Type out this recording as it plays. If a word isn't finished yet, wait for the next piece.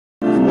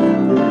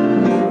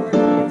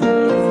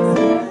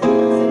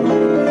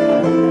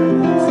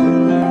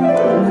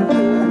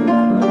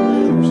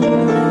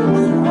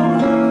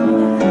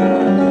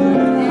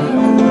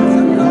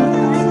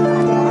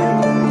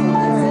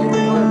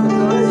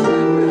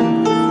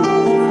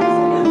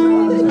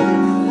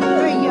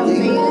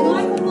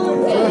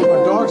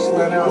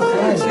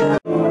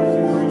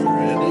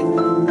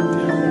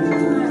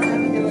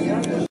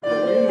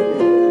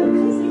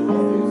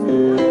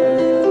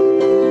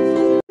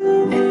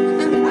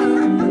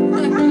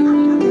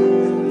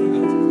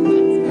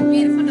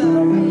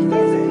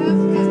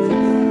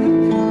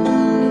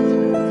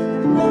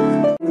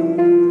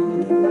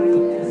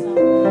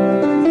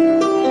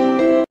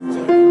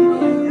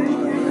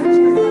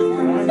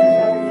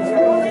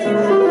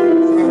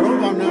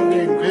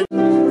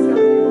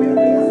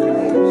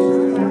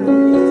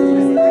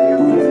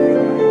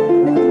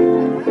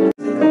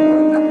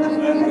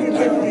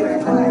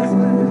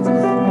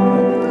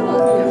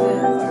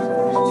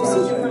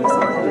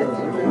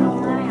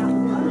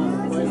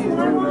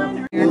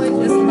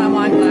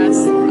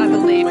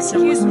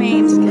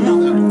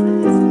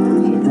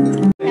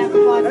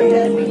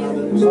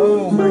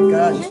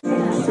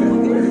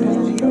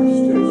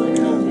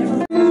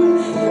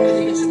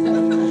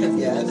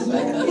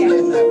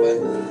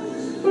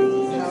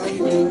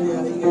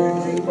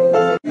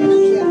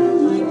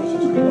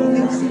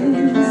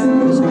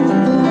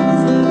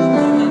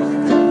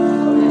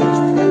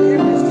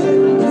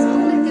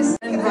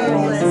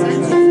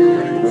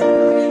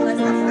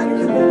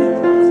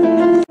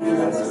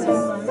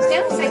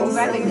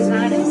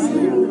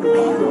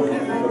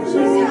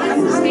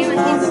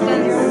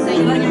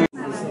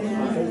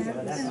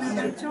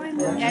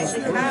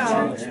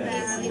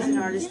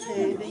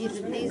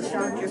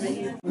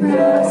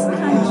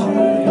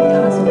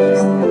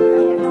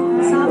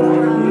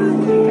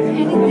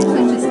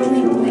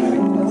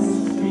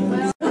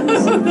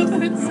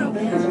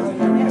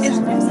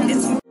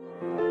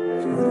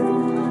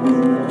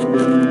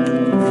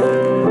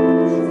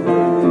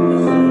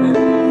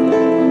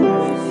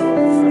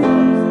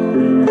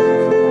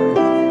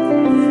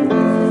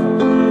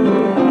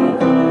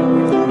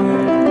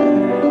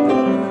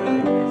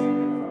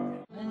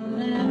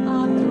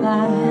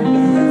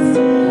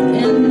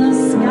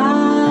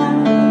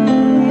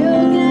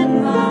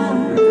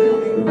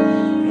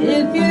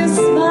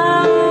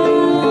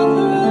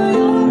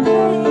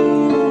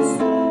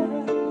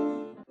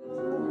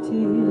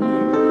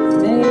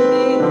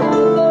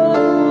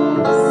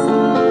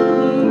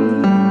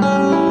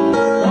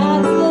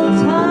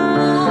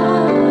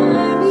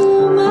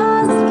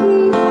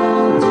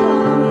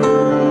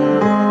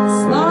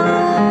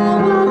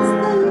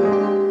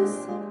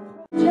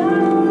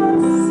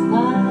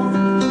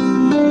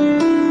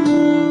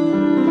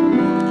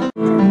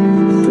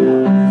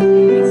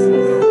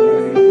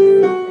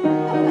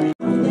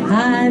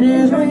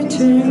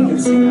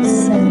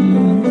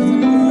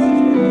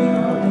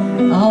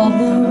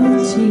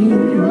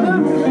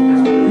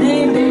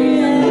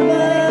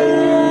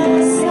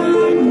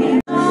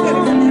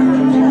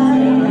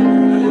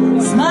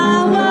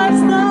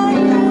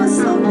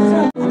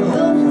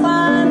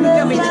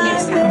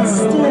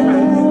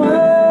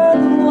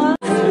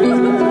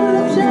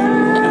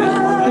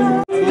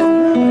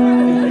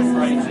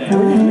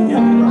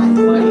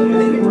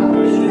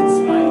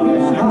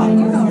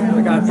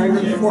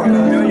more.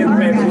 $1 million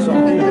payments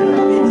on.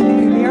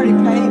 We already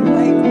paid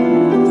like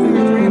 2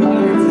 or 3 of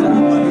them.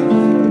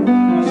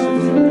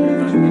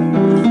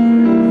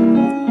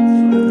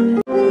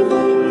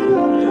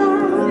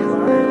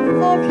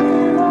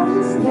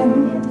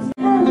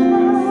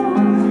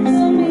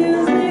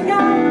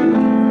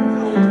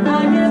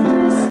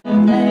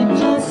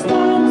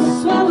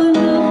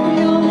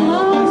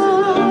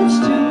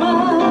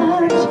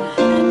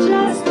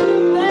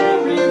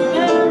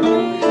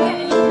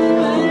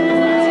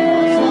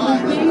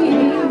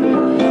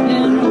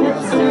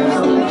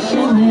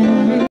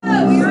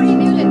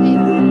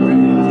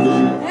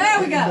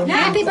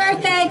 Happy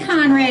birthday,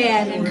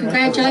 Conrad, and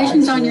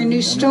congratulations on your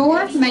new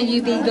store. May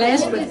you be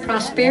blessed with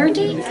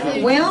prosperity,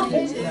 wealth,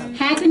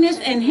 happiness,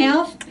 and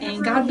health.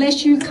 And God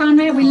bless you,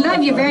 Conrad. We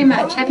love you very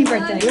much. Happy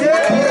birthday.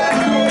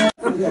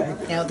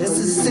 Now, this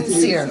is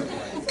sincere.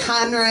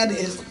 Conrad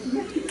is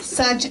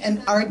such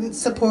an ardent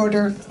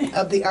supporter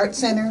of the Art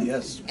Center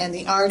and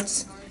the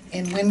arts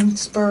in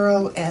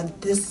Winsboro, and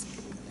this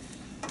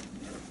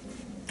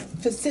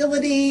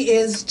facility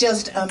is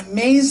just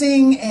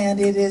amazing, and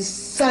it is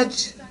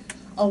such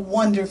a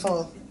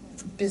wonderful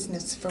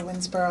business for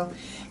Winsboro.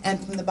 And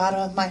from the bottom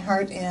of my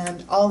heart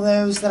and all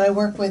those that I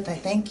work with, I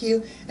thank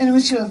you and I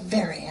wish you a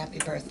very happy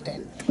birthday.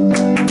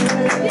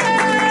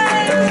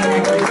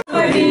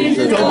 He's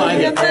a jolly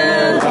good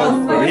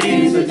fellow,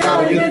 he's a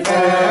jolly good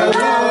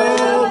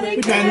fellow, we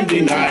can't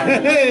deny,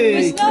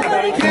 hey,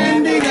 nobody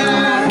can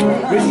deny,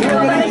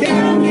 nobody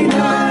can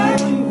deny,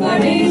 for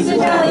he's a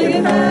jolly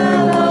good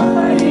fellow,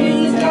 for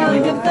he's a jolly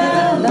good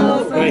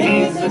fellow, for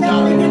he's a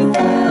jolly good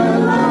fellow.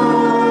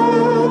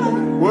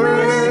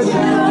 We're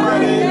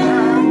nobody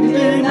can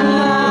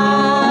deny.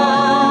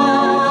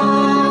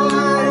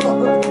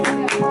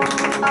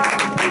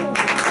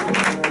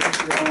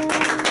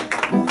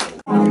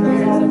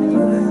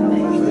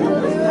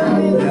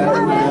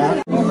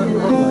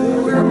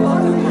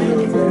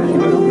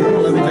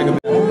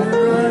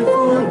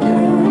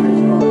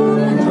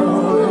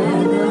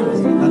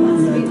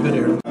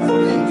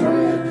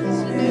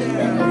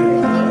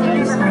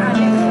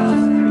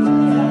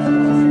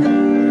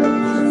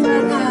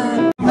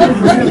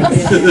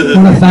 I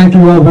want to thank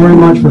you all very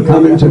much for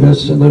coming to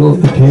this little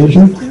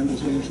occasion,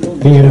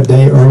 being a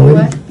day early,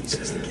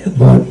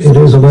 but it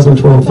is 11,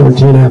 12,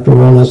 13 after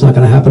all. That's not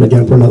going to happen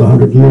again for another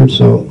 100 years,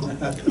 so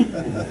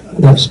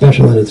that's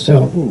special in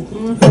itself.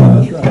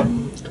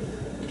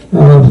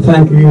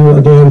 Thank you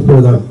again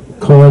for the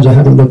cards. I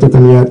haven't looked at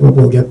them yet, but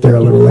we'll get there a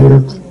little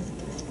later.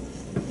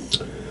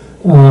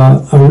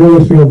 I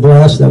really feel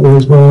blessed that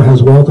Winsboro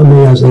has welcomed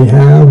me as they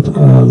have.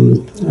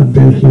 I've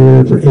been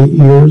here for 8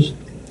 years.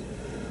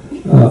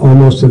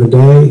 Almost to the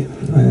day,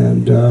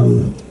 and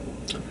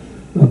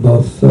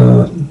both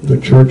the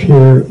church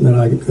here that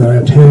I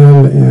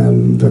attend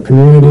and the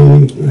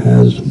community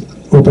has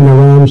opened their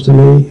arms to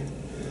me.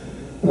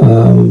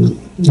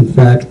 In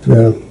fact,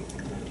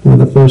 one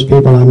of the first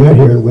people I met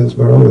here in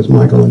Winsboro was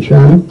Michael and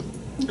Shannon.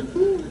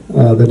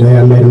 The day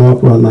I made an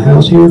offer on my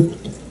house here,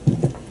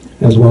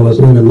 as well as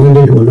Lynn and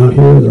Lindy, who are not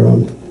here.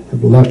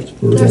 Have left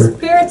for Their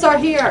spirits are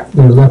here.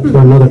 They're left for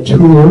another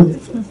tour.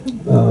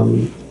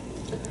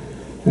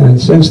 And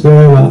since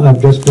then, I've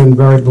just been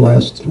very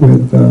blessed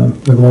with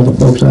all the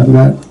folks I've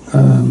met.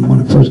 When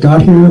I first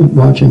got here,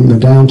 watching the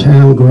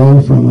downtown grow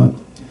from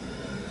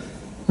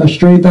a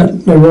street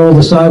that they roll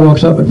the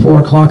sidewalks up at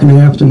 4 o'clock in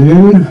the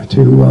afternoon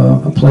to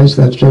a place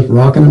that's just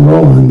rocking and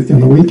rolling in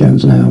the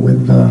weekends now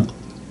with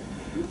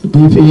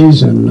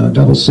Beefies and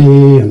Double C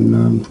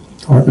and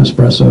Art and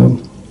Espresso.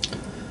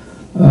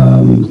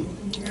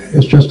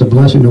 It's just a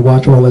blessing to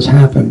watch all this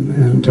happen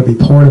and to be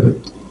part of it.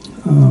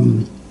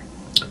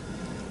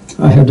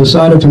 I had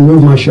decided to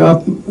move my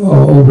shop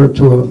over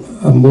to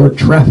a more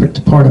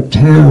trafficked part of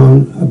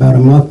town about a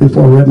month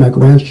before Redneck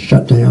Ranch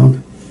shut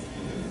down.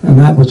 And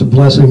that was a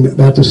blessing.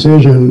 That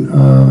decision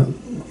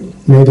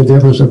made the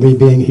difference of me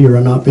being here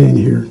or not being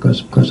here,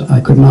 because I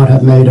could not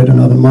have made it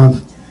another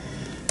month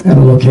at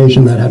a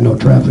location that had no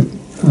traffic.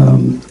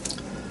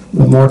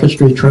 The Market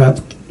Street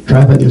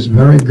traffic is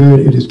very good.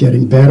 It is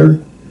getting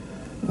better.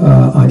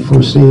 I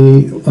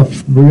foresee a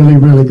really,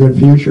 really good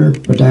future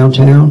for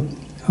downtown.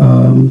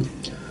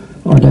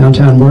 Our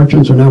downtown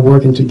merchants are now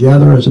working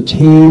together as a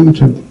team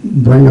to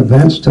bring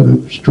events to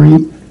the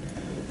street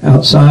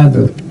outside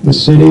the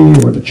city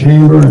or the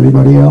chamber or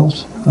anybody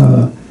else.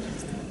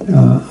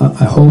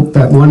 I hope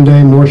that one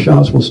day more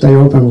shops will stay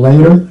open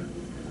later.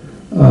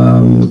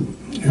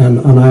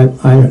 And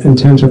I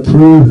intend to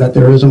prove that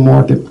there is a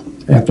market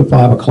after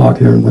 5 o'clock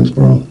here in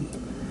Winsboro.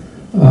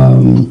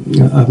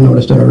 I've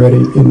noticed it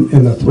already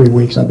in the 3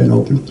 weeks I've been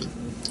open.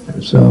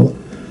 So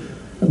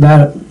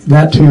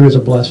that too is a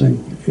blessing.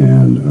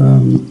 And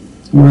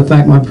I want to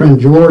thank my friend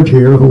George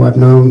here, who I've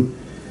known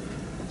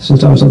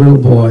since I was a little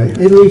boy.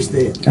 At least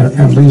then.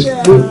 At least.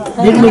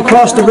 Didn't we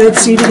cross the Red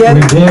Sea together?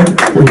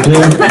 We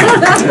did.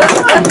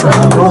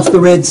 Cross the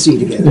Red Sea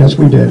together. Yes,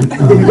 we did.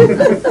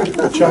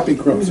 Choppy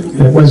crossing.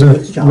 It was a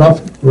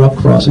rough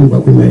crossing,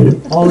 but we made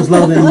it. All is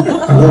love in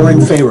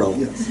warring Pharaoh.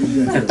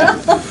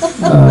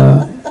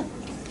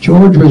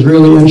 George was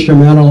really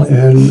instrumental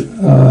in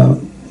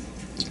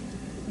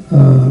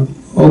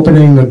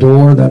opening the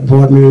door that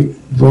brought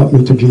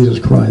me to Jesus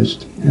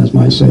Christ as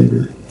my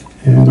Savior.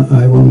 And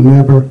I will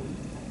never,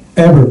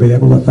 ever be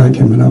able to thank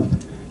him enough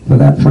for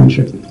that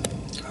friendship.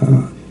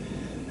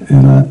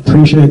 And I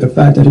appreciate the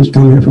fact that he's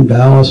come here from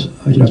Dallas.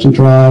 He doesn't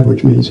drive,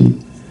 which means he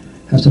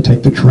has to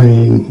take the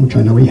train, which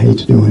I know he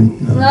hates doing.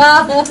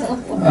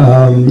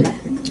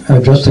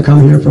 Just to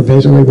come here for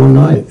basically one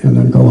night and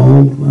then go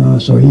home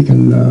so he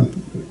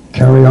can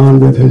carry on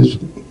with his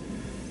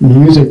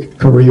music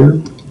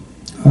career.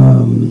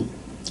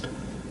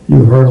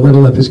 You heard a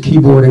little of his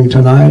keyboarding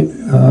tonight.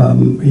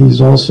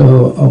 He's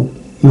also a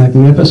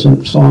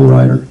magnificent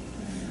songwriter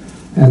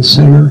and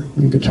singer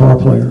and guitar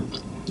player.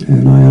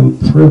 And I am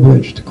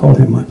privileged to call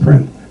him my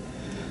friend.